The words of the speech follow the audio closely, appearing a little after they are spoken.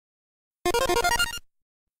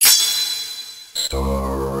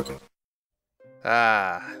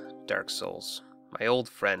Ah, Dark Souls, my old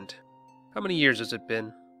friend. How many years has it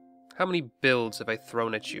been? How many builds have I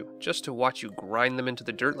thrown at you just to watch you grind them into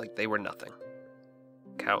the dirt like they were nothing?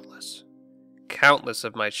 Countless. Countless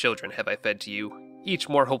of my children have I fed to you, each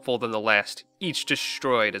more hopeful than the last, each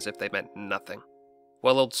destroyed as if they meant nothing.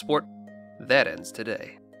 Well, old sport, that ends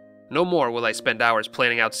today. No more will I spend hours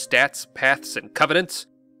planning out stats, paths, and covenants.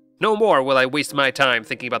 No more will I waste my time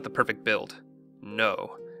thinking about the perfect build.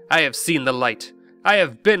 No, I have seen the light. I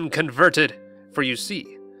have been converted. For you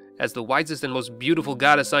see, as the wisest and most beautiful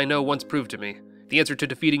goddess I know once proved to me, the answer to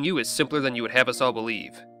defeating you is simpler than you would have us all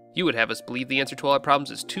believe. You would have us believe the answer to all our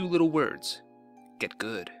problems is 2 little words. Get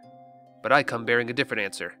good. But I come bearing a different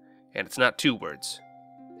answer, and it's not 2 words.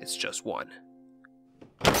 It's just 1.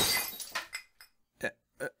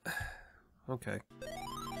 Okay.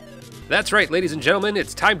 That's right, ladies and gentlemen,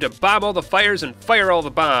 it's time to bomb all the fires and fire all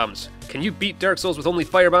the bombs. Can you beat Dark Souls with only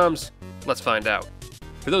firebombs? Let's find out.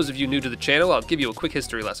 For those of you new to the channel, I'll give you a quick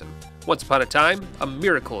history lesson. Once upon a time, a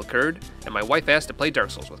miracle occurred, and my wife asked to play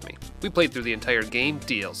Dark Souls with me. We played through the entire game,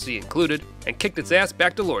 DLC included, and kicked its ass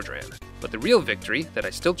back to Lordran. But the real victory, that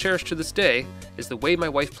I still cherish to this day, is the way my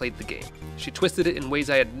wife played the game. She twisted it in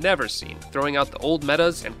ways I had never seen, throwing out the old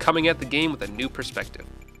metas and coming at the game with a new perspective.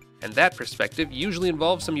 And that perspective usually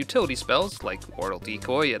involves some utility spells, like Mortal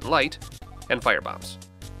Decoy and Light, and firebombs.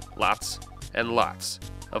 Lots and lots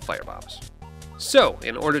of firebombs. So,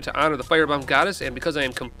 in order to honor the Firebomb Goddess, and because I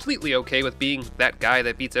am completely okay with being that guy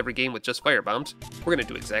that beats every game with just firebombs, we're gonna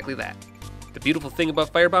do exactly that. The beautiful thing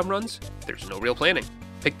about firebomb runs, there's no real planning.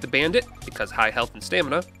 Pick the bandit, because high health and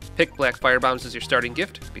stamina. Pick black firebombs as your starting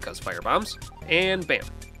gift, because firebombs. And bam,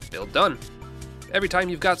 build done. Every time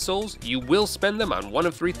you've got souls, you will spend them on one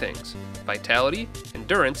of 3 things: vitality,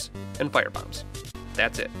 endurance, and firebombs.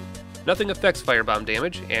 That's it. Nothing affects firebomb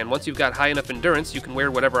damage, and once you've got high enough endurance, you can wear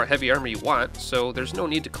whatever heavy armor you want, so there's no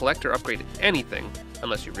need to collect or upgrade anything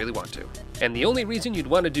unless you really want to. And the only reason you'd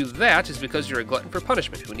want to do that is because you're a glutton for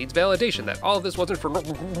punishment who needs validation that all of this wasn't for...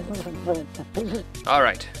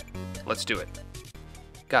 Alright, let's do it.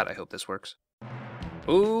 God, I hope this works.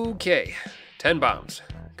 Okay, 10 bombs.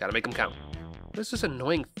 Gotta make them count. What is this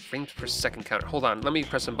annoying frames per second counter? Hold on, let me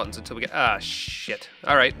press some buttons until we get... Ah, shit.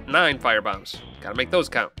 Alright, 9 firebombs. Gotta make those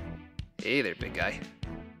count. Hey there, big guy.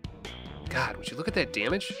 God, would you look at that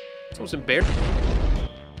damage? It's almost embarrassing.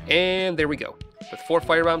 And there we go. With 4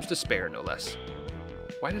 firebombs to spare, no less.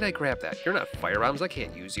 Why did I grab that? You're not firebombs, I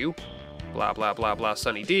can't use you. Blah, blah, blah, blah,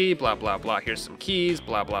 Sunny D, blah, blah, blah, here's some keys,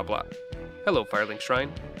 blah, blah, blah. Hello, Firelink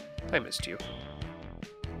Shrine. I missed you.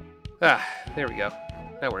 Ah, there we go.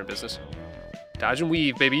 Now we're in business. Dodge and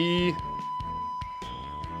weave, baby.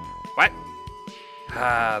 What?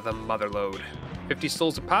 Ah, the mother load. 50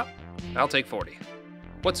 souls a pop? I'll take 40.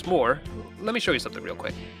 What's more, let me show you something real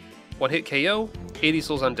quick. 1 hit KO, 80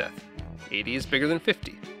 souls on death. 80 is bigger than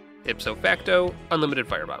 50. Ipso facto, unlimited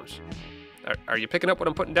firebombs. Are you picking up what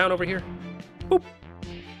I'm putting down over here? Boop.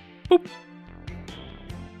 Boop.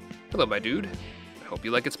 Hello, my dude. I hope you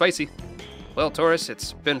like it spicy. Well, Taurus,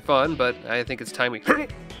 it's been fun, but I think it's time we...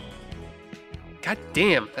 God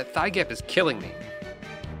damn, that thigh gap is killing me.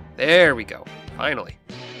 There we go, finally.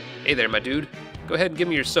 Hey there, my dude. Go ahead and give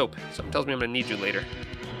me your soap. Something tells me I'm gonna need you later.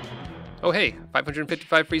 Oh hey,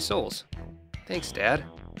 555 free souls. Thanks, Dad.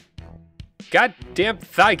 God damn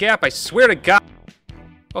thigh gap, I swear to God.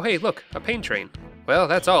 Oh hey, look, a pain train. Well,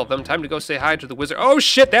 that's all of them. Time to go say hi to the wizard. Oh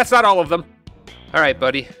shit, that's not all of them. Alright,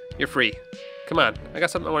 buddy, you're free. Come on, I got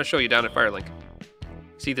something I want to show you down at Firelink.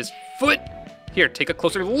 See this foot? Here, take a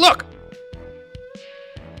closer look.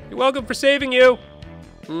 You're welcome for saving you.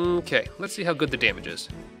 Okay, let's see how good the damage is.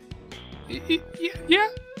 Yeah,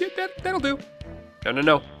 that'll do.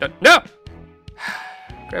 No.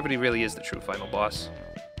 Gravity really is the true final boss.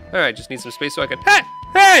 Alright, just need some space so I can...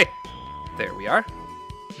 Hey! There we are.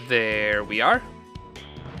 There we are.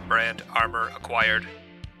 Brand armor acquired.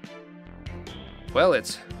 Well,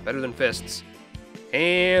 it's better than fists.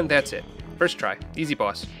 And that's it. First try. Easy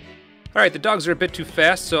boss. Alright, the dogs are a bit too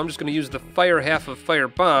fast, so I'm just going to use the fire half of fire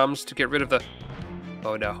bombs to get rid of the...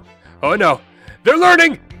 Oh no. Oh no! They're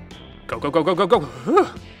learning! Go, go, go, go, go, go! Whew.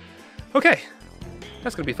 Okay.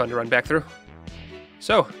 That's going to be fun to run back through.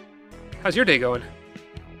 So, how's your day going?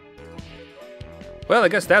 Well, I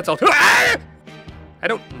guess that's all. I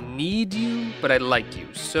don't need you, but I like you,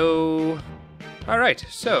 so... Alright,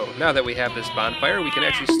 so now that we have this bonfire, we can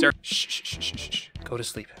actually start... Shh. Go to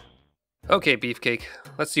sleep. Okay, Beefcake,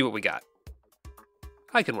 let's see what we got.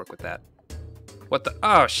 I can work with that. What the...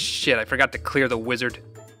 Oh, shit, I forgot to clear the wizard.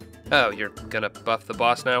 Oh, you're gonna buff the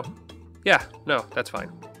boss now? Yeah, no, that's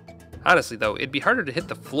fine. Honestly, though, it'd be harder to hit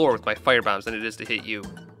the floor with my firebombs than it is to hit you.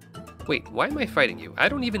 Wait, why am I fighting you? I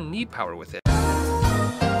don't even need power with it.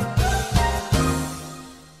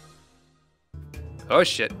 Oh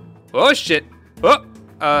shit. Oh shit. Oh!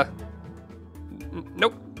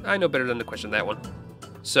 Nope. I know better than to question that one.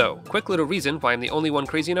 So, quick little reason why I'm the only one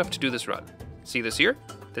crazy enough to do this run. See this here?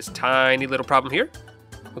 This tiny little problem here?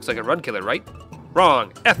 Looks like a run killer, right?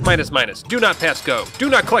 Wrong. F minus minus. Do not pass go. Do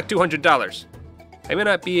not collect $200. I may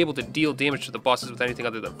not be able to deal damage to the bosses with anything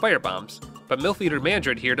other than firebombs, but Milf Eater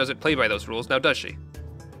Mandrid here doesn't play by those rules, now does she?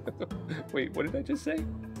 Wait, what did I just say?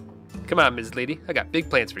 Come on, Ms. Lady. I got big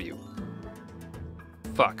plans for you.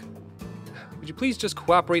 Fuck. Would you please just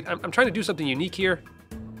cooperate? I'm trying to do something unique here.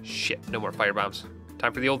 Shit, no more firebombs.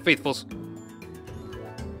 Time for the old faithfuls.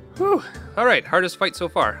 Whew. Alright, hardest fight so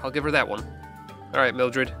far. I'll give her that one. Alright,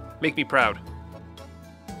 Mildred. Make me proud.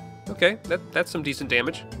 Okay, that's some decent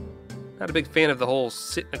damage. Not a big fan of the whole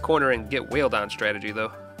sit in a corner and get wailed on strategy,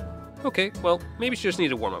 though. Okay, well, maybe she just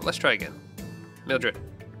needed a warm-up. Let's try again. Mildred.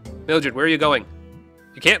 Mildred, where are you going?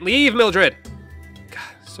 You can't leave, Mildred!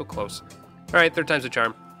 God, so close. Alright, third time's a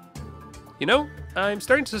charm. You know, I'm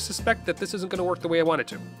starting to suspect that this isn't going to work the way I want it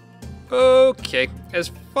to. Okay,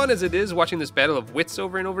 as fun as it is watching this battle of wits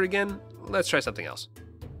over and over again, let's try something else.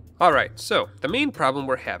 Alright, so, the main problem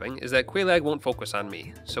we're having is that Quelaag won't focus on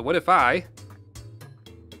me. So what if I...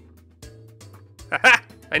 Haha!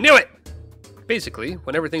 I knew it! Basically,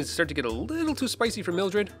 whenever things start to get a little too spicy for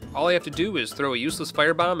Mildred, all I have to do is throw a useless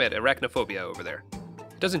firebomb at Arachnophobia over there.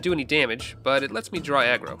 It doesn't do any damage, but it lets me draw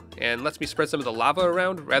aggro, and lets me spread some of the lava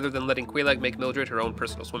around rather than letting Quelaag make Mildred her own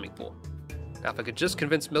personal swimming pool. Now if I could just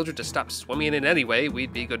convince Mildred to stop swimming in it anyway,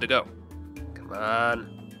 we'd be good to go. Come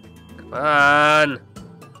on. Come on!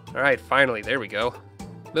 Alright, finally, there we go.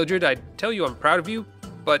 Mildred, I tell you I'm proud of you,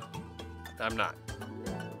 but I'm not.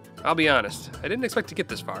 I'll be honest, I didn't expect to get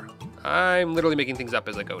this far. I'm literally making things up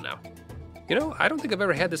as I go now. You know, I don't think I've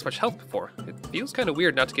ever had this much health before. It feels kind of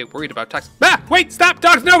weird not to get worried about toxic— Ah! Wait! Stop!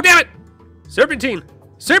 Dogs! No! Damn it! Serpentine!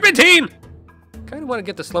 Serpentine! Kinda want to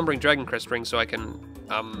get the Slumbering Dragon Crest ring so I can,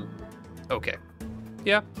 okay.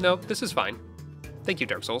 Yeah, no, this is fine. Thank you,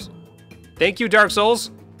 Dark Souls. Thank you, Dark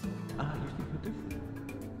Souls!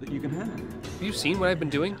 That you can have. Have you seen what I've been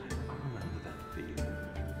doing? I remember that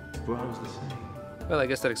feeling. Well, I was the same. Well, I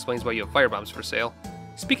guess that explains why you have firebombs for sale.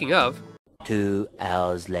 Speaking of... 2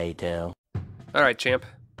 hours later. Alright, champ.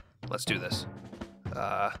 Let's do this.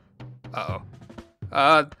 That's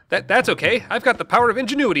okay. I've got the power of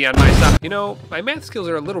ingenuity on my side. You know, my math skills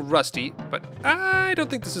are a little rusty, but I don't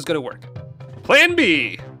think this is gonna work. Plan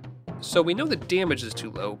B! So we know the damage is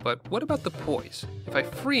too low, but what about the poise? If I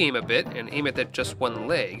free aim a bit and aim at that just one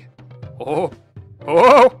leg... Oh!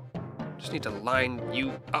 Oh! Just need to line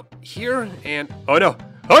you up here and... Oh no!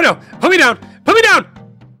 Oh no! Put me down! Put me down!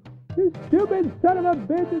 You stupid son of a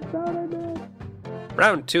bitch, it's not I know.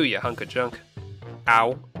 Round 2, you hunk of junk.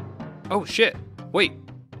 Ow. Oh shit. Wait.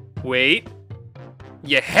 Wait.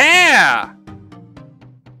 Yeah!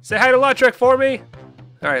 Say hi to Lautrec for me!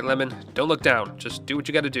 Alright, Lemon, don't look down. Just do what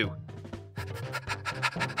you gotta do.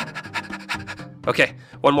 Okay,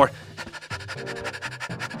 one more.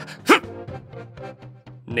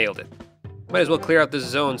 Nailed it. Might as well clear out this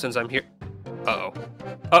zone since I'm here. Uh-oh.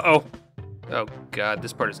 Uh-oh. Oh god,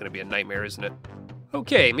 this part is gonna be a nightmare, isn't it?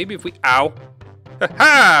 Okay, maybe if we... Ow.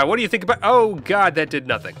 Ha-ha! What do you think about... Oh god, that did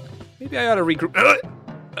nothing. Maybe I ought to regroup...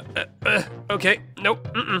 Okay, nope,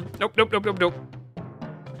 nope, nope, nope, nope, nope.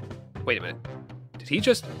 Wait a minute. Did he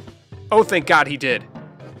just... Oh, thank god he did.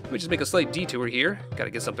 Let me just make a slight detour here. Gotta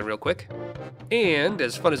get something real quick. And,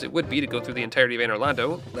 as fun as it would be to go through the entirety of Anor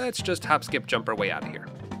Londo, let's just hop, skip, jump our way out of here.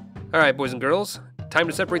 Alright, boys and girls. Time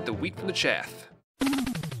to separate the wheat from the chaff.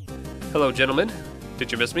 Hello, gentlemen.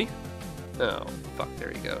 Did you miss me? Oh, fuck,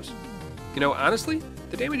 there he goes. You know, honestly,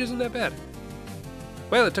 the damage isn't that bad.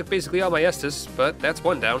 Well, it took basically all my Estus, but that's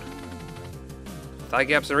one down. Thigh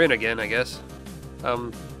gaps are in again, I guess.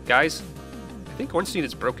 Guys, I think Ornstein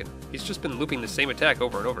is broken. He's just been looping the same attack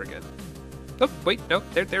over and over again. Oh, wait, no,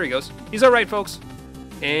 there he goes. He's alright, folks.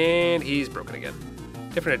 And he's broken again.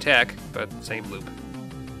 Different attack, but same loop.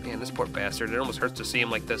 Man, this poor bastard, it almost hurts to see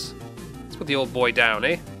him like this. Let's put the old boy down,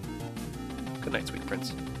 eh? Good night, sweet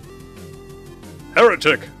prince.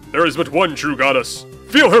 Heretic! There is but one true goddess.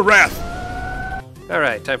 Feel her wrath!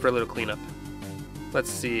 Alright, time for a little cleanup. Let's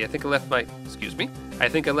see, I think I left my... Excuse me. I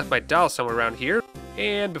think I left my doll somewhere around here.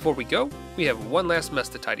 And before we go, we have one last mess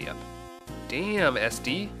to tidy up. Damn,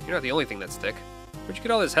 SD, you're not the only thing that's thick. Where'd you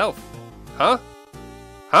get all this health? Huh?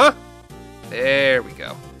 Huh? There we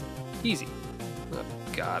go. Easy. Oh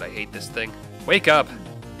god, I hate this thing. Wake up!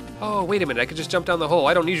 Oh, wait a minute, I could just jump down the hole.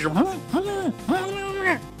 I don't need your...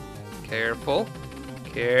 Careful.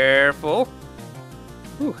 Careful.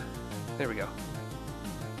 Whew. There we go.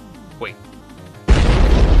 Wait.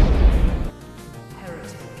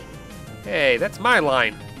 Hey, that's my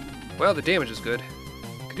line. Well, the damage is good.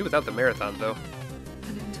 Could do without the marathon, though.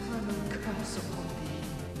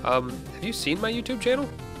 Have you seen my YouTube channel?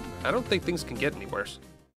 I don't think things can get any worse.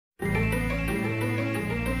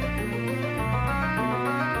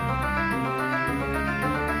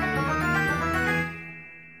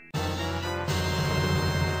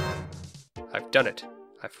 I've done it.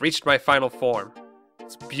 I've reached my final form.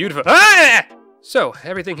 It's beautiful. Ah! So,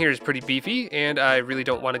 everything here is pretty beefy, and I really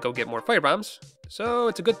don't want to go get more firebombs. So,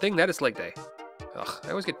 it's a good thing that it's leg day. Ugh, I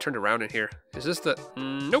always get turned around in here. Is this the...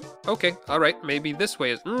 nope. Okay, alright. Maybe this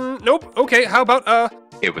way is... nope. Okay, how about,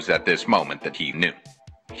 It was at this moment that he knew.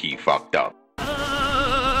 He fucked up.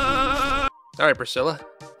 Alright, Priscilla.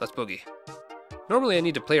 Let's boogie. Normally I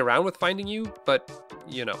need to play around with finding you, but,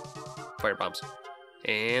 you know, firebombs.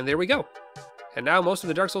 And there we go. And now most of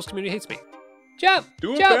the Dark Souls community hates me. Jump!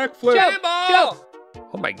 Do a jump, backflip! Jump! Jump!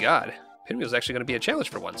 Oh my god. Pinwheel's actually going to be a challenge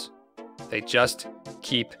for once. They just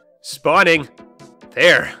keep spawning.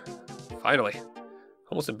 There. Finally.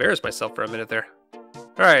 Almost embarrassed myself for a minute there.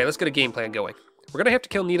 Alright, let's get a game plan going. We're going to have to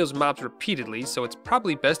kill Nito's mobs repeatedly, so it's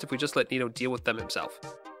probably best if we just let Nito deal with them himself.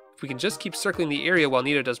 If we can just keep circling the area while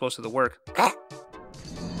Nito does most of the work...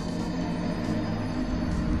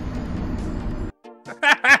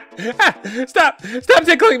 Stop! Stop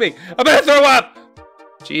tickling me! I'm gonna throw up!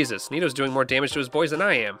 Jesus, Nito's doing more damage to his boys than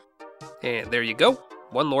I am. And there you go.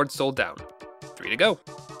 1 Lord Soul down. 3 to go.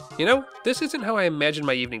 You know, this isn't how I imagined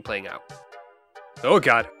my evening playing out. Oh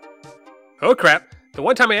god. Oh crap. The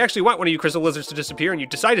one time I actually want one of you crystal lizards to disappear and you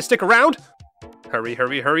decide to stick around? Hurry,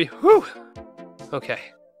 hurry, hurry. Whew. Okay.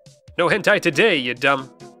 No hentai today, you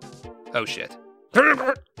dumb... Oh shit.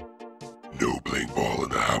 No playing ball in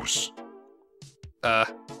the house.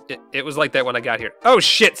 It was like that when I got here. Oh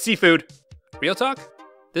shit, seafood! Real talk?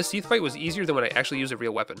 This Seath fight was easier than when I actually used a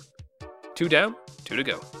real weapon. 2 down, 2 to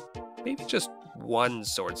go. Maybe just 1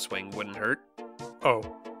 sword swing wouldn't hurt. Oh.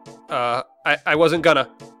 I wasn't gonna.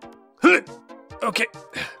 Okay.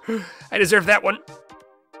 I deserve that one.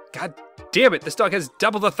 God damn it, this dog has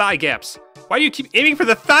double the thigh gaps. Why do you keep aiming for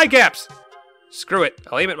the thigh gaps? Screw it,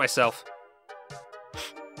 I'll aim at myself.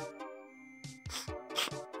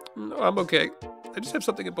 No, I'm okay. I just have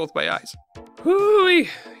something in both my eyes. Whoo-wee,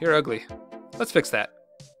 you're ugly. Let's fix that.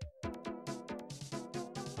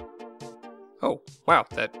 Oh, wow,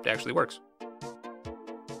 that actually works.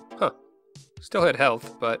 Huh. Still had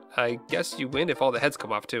health, but I guess you win if all the heads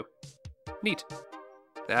come off too. Neat.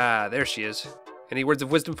 Ah, there she is. Any words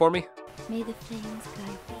of wisdom for me? May the flames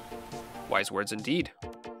guide thee. Wise words indeed.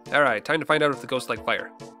 Alright, time to find out if the ghosts like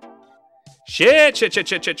fire. Shit, shit, shit,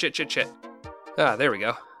 shit, shit, shit, shit, shit. Ah, there we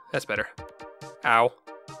go. That's better. Ow.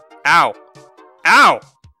 Ow. Ow!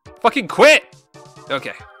 Fucking quit!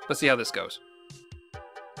 Okay, let's see how this goes.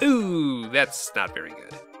 Ooh, that's not very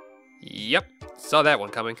good. Yep, saw that one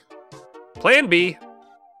coming. Plan B.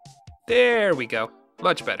 There we go.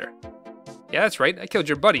 Much better. Yeah, that's right. I killed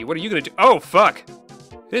your buddy. What are you gonna do? Oh, fuck!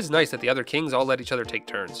 It is nice that the other kings all let each other take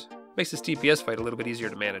turns. Makes this DPS fight a little bit easier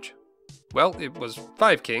to manage. Well, it was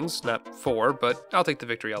 5 kings, not 4, but I'll take the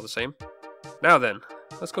victory all the same. Now then,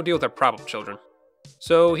 let's go deal with our problem children.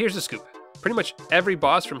 So here's the scoop. Pretty much every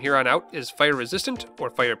boss from here on out is fire resistant or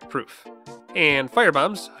fireproof. And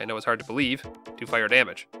firebombs, I know it's hard to believe, do fire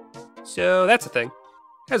damage. So that's a thing.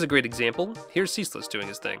 As a great example, here's Ceaseless doing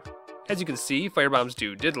his thing. As you can see, firebombs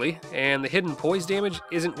do diddly, and the hidden poise damage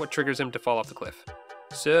isn't what triggers him to fall off the cliff.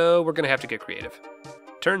 So we're gonna have to get creative.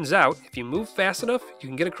 Turns out, if you move fast enough, you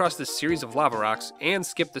can get across this series of lava rocks and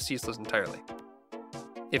skip the Ceaseless entirely.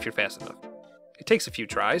 If you're fast enough. It takes a few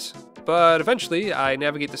tries, but eventually I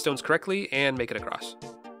navigate the stones correctly and make it across.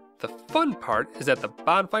 The fun part is that the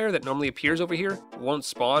bonfire that normally appears over here won't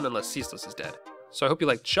spawn unless Ceaseless is dead. So I hope you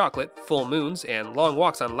like chocolate, full moons, and long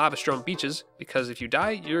walks on lava-strewn beaches, because if you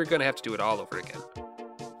die, you're gonna have to do it all over again.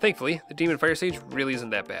 Thankfully, the Demon Fire Sage really isn't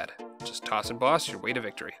that bad. Just toss and boss your way to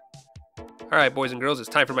victory. Alright boys and girls, it's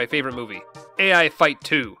time for my favorite movie. AI Fight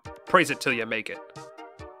 2. Praise it till you make it.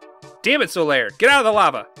 Damn it, Solaire! Get out of the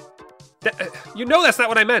lava! You know that's not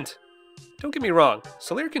what I meant! Don't get me wrong,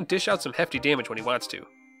 Solaire can dish out some hefty damage when he wants to,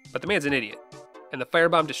 but the man's an idiot, and the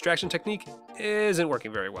firebomb distraction technique isn't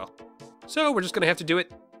working very well. So we're just gonna have to do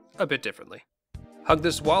it a bit differently. Hug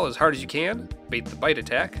this wall as hard as you can, bait the bite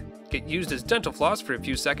attack, get used as dental floss for a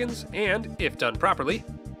few seconds, and, if done properly,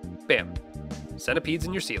 bam, centipedes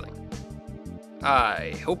in your ceiling.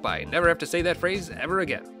 I hope I never have to say that phrase ever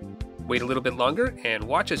again. Wait a little bit longer and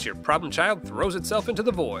watch as your problem child throws itself into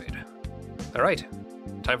the void. Alright,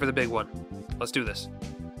 time for the big one. Let's do this.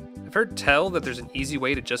 I've heard tell that there's an easy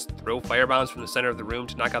way to just throw firebombs from the center of the room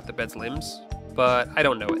to knock out the bed's limbs, but I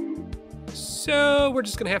don't know it. So we're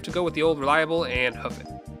just gonna have to go with the old reliable and hoof it.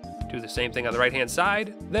 Do the same thing on the right-hand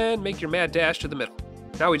side, then make your mad dash to the middle.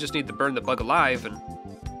 Now we just need to burn the bug alive and...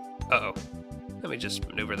 Uh-oh. Let me just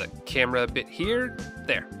maneuver the camera a bit here.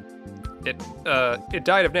 There. It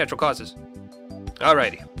died of natural causes.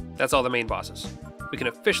 Alrighty, that's all the main bosses. We can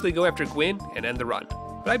officially go after Gwyn and end the run.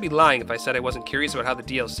 But I'd be lying if I said I wasn't curious about how the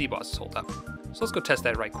DLC bosses hold up. So let's go test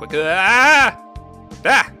that right quick.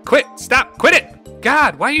 Quit! Stop! Quit it!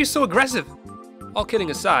 God, why are you so aggressive? All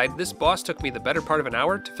kidding aside, this boss took me the better part of an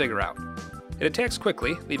hour to figure out. It attacks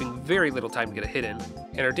quickly, leaving very little time to get a hit in,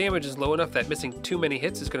 and our damage is low enough that missing too many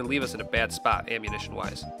hits is going to leave us in a bad spot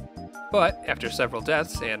ammunition-wise. But after several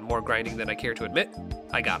deaths and more grinding than I care to admit,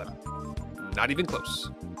 I got him. Not even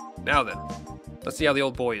close. Now then, let's see how the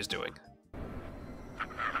old boy is doing.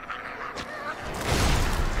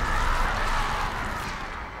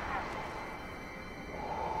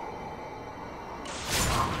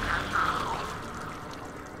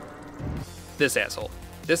 This asshole.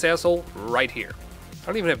 This asshole right here. I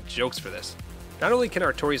don't even have jokes for this. Not only can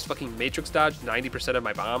Artorias fucking matrix dodge 90% of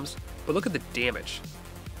my bombs, but look at the damage.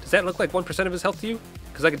 Does that look like 1% of his health to you?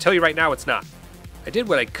 Because I can tell you right now it's not. I did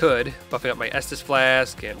what I could, buffing up my Estus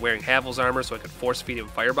Flask and wearing Havel's armor so I could force feed him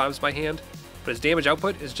firebombs by hand, but his damage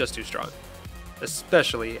output is just too strong.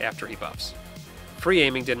 Especially after he buffs. Free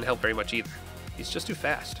aiming didn't help very much either. He's just too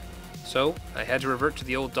fast. So I had to revert to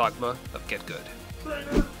the old dogma of get good.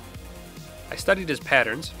 I studied his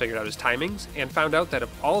patterns, figured out his timings, and found out that of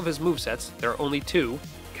all of his movesets, there are only two,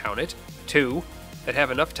 count it, two, that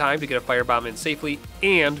have enough time to get a firebomb in safely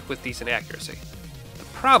and with decent accuracy. The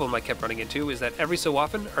problem I kept running into is that every so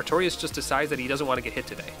often, Artorias just decides that he doesn't want to get hit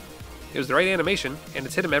today. It was the right animation, and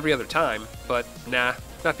it's hit him every other time, but nah,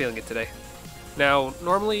 not feeling it today. Now,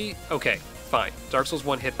 normally, okay, fine, Dark Souls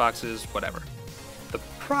 1 hitboxes, whatever. The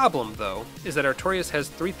problem, though, is that Artorias has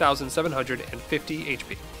 3,750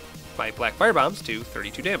 HP. My black firebombs do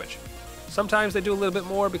 32 damage. Sometimes they do a little bit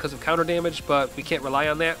more because of counter damage, but we can't rely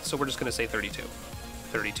on that, so we're just going to say 32.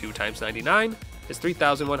 32 times 99 is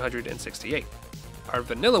 3,168. Our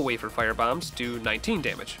vanilla wafer firebombs do 19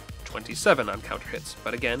 damage, 27 on counter hits,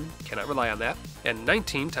 but again, cannot rely on that. And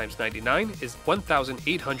 19 times 99 is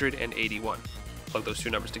 1,881. Plug those two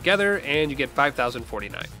numbers together, and you get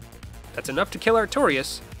 5,049. That's enough to kill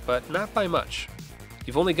Artorias, but not by much.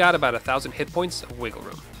 You've only got about 1,000 hit points of wiggle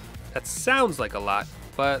room. That sounds like a lot,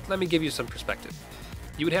 but let me give you some perspective.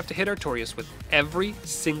 You would have to hit Artorias with every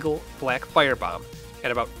single black firebomb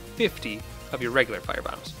and about 50 of your regular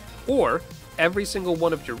firebombs. Or every single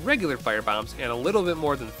one of your regular firebombs and a little bit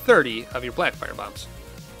more than 30 of your black firebombs.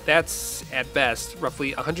 That's, at best,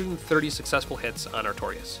 roughly 130 successful hits on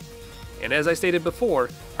Artorias. And as I stated before,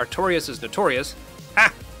 Artorias is notorious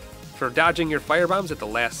for dodging your firebombs at the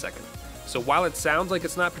last second. So while it sounds like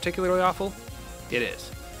it's not particularly awful, it is.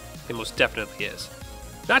 It most definitely is.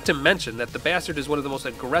 Not to mention that the bastard is one of the most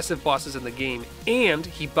aggressive bosses in the game, and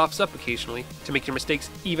he buffs up occasionally to make your mistakes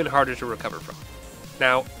even harder to recover from.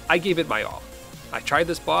 Now, I gave it my all. I tried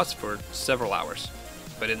this boss for several hours,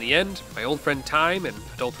 but in the end, my old friend time and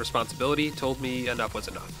adult responsibility told me enough was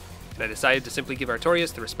enough, and I decided to simply give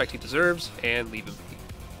Artorias the respect he deserves and leave him be.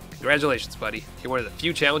 Congratulations, buddy. You're one of the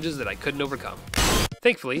few challenges that I couldn't overcome.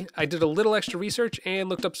 Thankfully, I did a little extra research and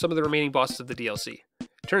looked up some of the remaining bosses of the DLC.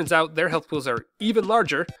 Turns out their health pools are even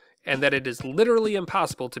larger, and that it is literally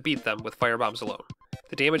impossible to beat them with firebombs alone.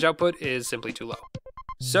 The damage output is simply too low.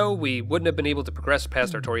 So we wouldn't have been able to progress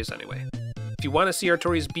past Artorias anyway. If you want to see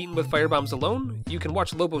Artorias beaten with firebombs alone, you can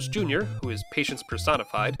watch Lobos Jr., who is patience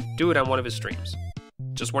personified, do it on one of his streams.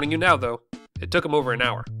 Just warning you now though, it took him over an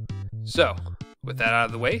hour. So, with that out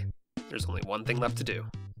of the way, there's only one thing left to do.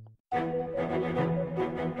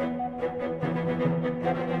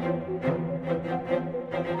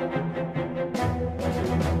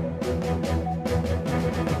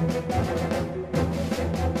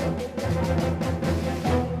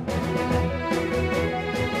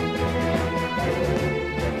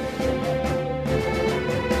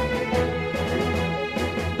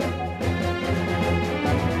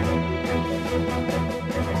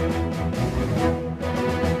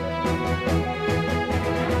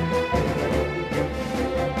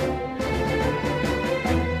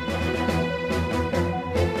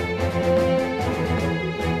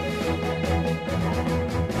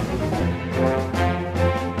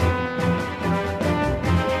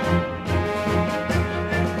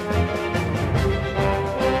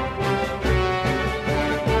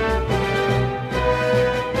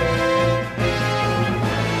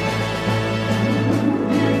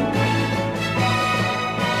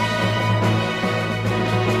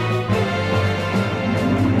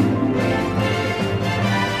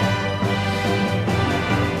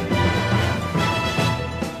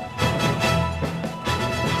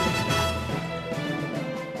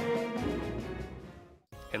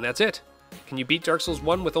 And that's it. Can you beat Dark Souls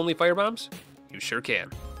 1 with only firebombs? You sure can.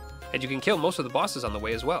 And you can kill most of the bosses on the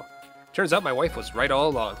way as well. Turns out my wife was right all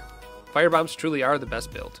along. Firebombs truly are the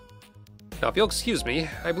best build. Now if you'll excuse me,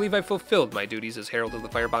 I believe I've fulfilled my duties as Herald of the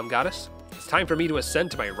Firebomb Goddess. It's time for me to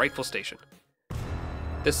ascend to my rightful station.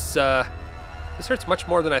 This hurts much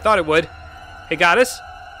more than I thought it would. Hey, Goddess?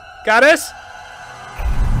 Goddess?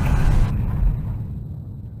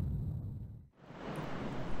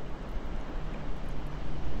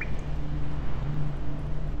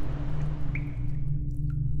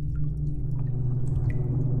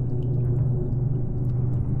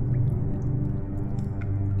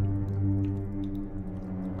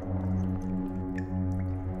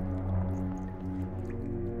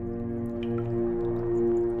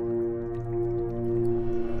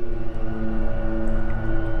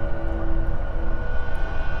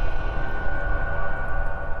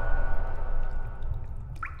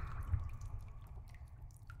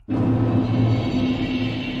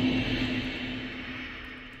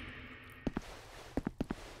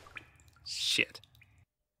 Shit.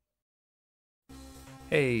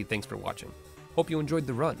 Hey, thanks for watching. Hope you enjoyed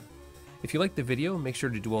the run. If you liked the video, make sure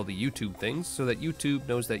to do all the YouTube things so that YouTube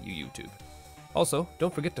knows that you YouTube. Also,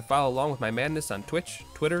 don't forget to follow along with my madness on Twitch,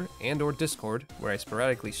 Twitter, and/or Discord, where I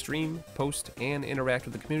sporadically stream, post, and interact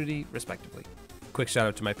with the community, respectively. Quick shout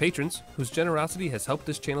out to my patrons, whose generosity has helped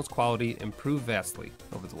this channel's quality improve vastly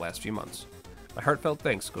over the last few months. My heartfelt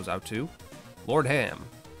thanks goes out to Lord Ham,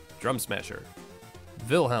 Drum Smasher,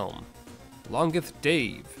 Wilhelm, Longeth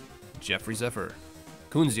Dave, Jeffrey Zephyr,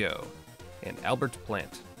 Kunzio, and Albert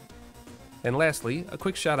Plant. And lastly, a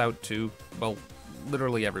quick shout out to, well,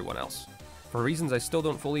 literally everyone else. For reasons I still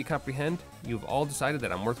don't fully comprehend, you've all decided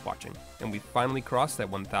that I'm worth watching, and we've finally crossed that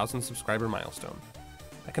 1,000 subscriber milestone.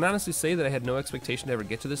 I can honestly say that I had no expectation to ever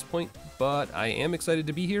get to this point, but I am excited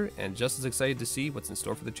to be here and just as excited to see what's in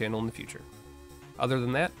store for the channel in the future. Other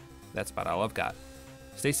than that, that's about all I've got.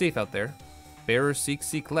 Stay safe out there, bearers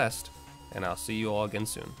seek lest, and I'll see you all again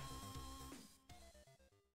soon.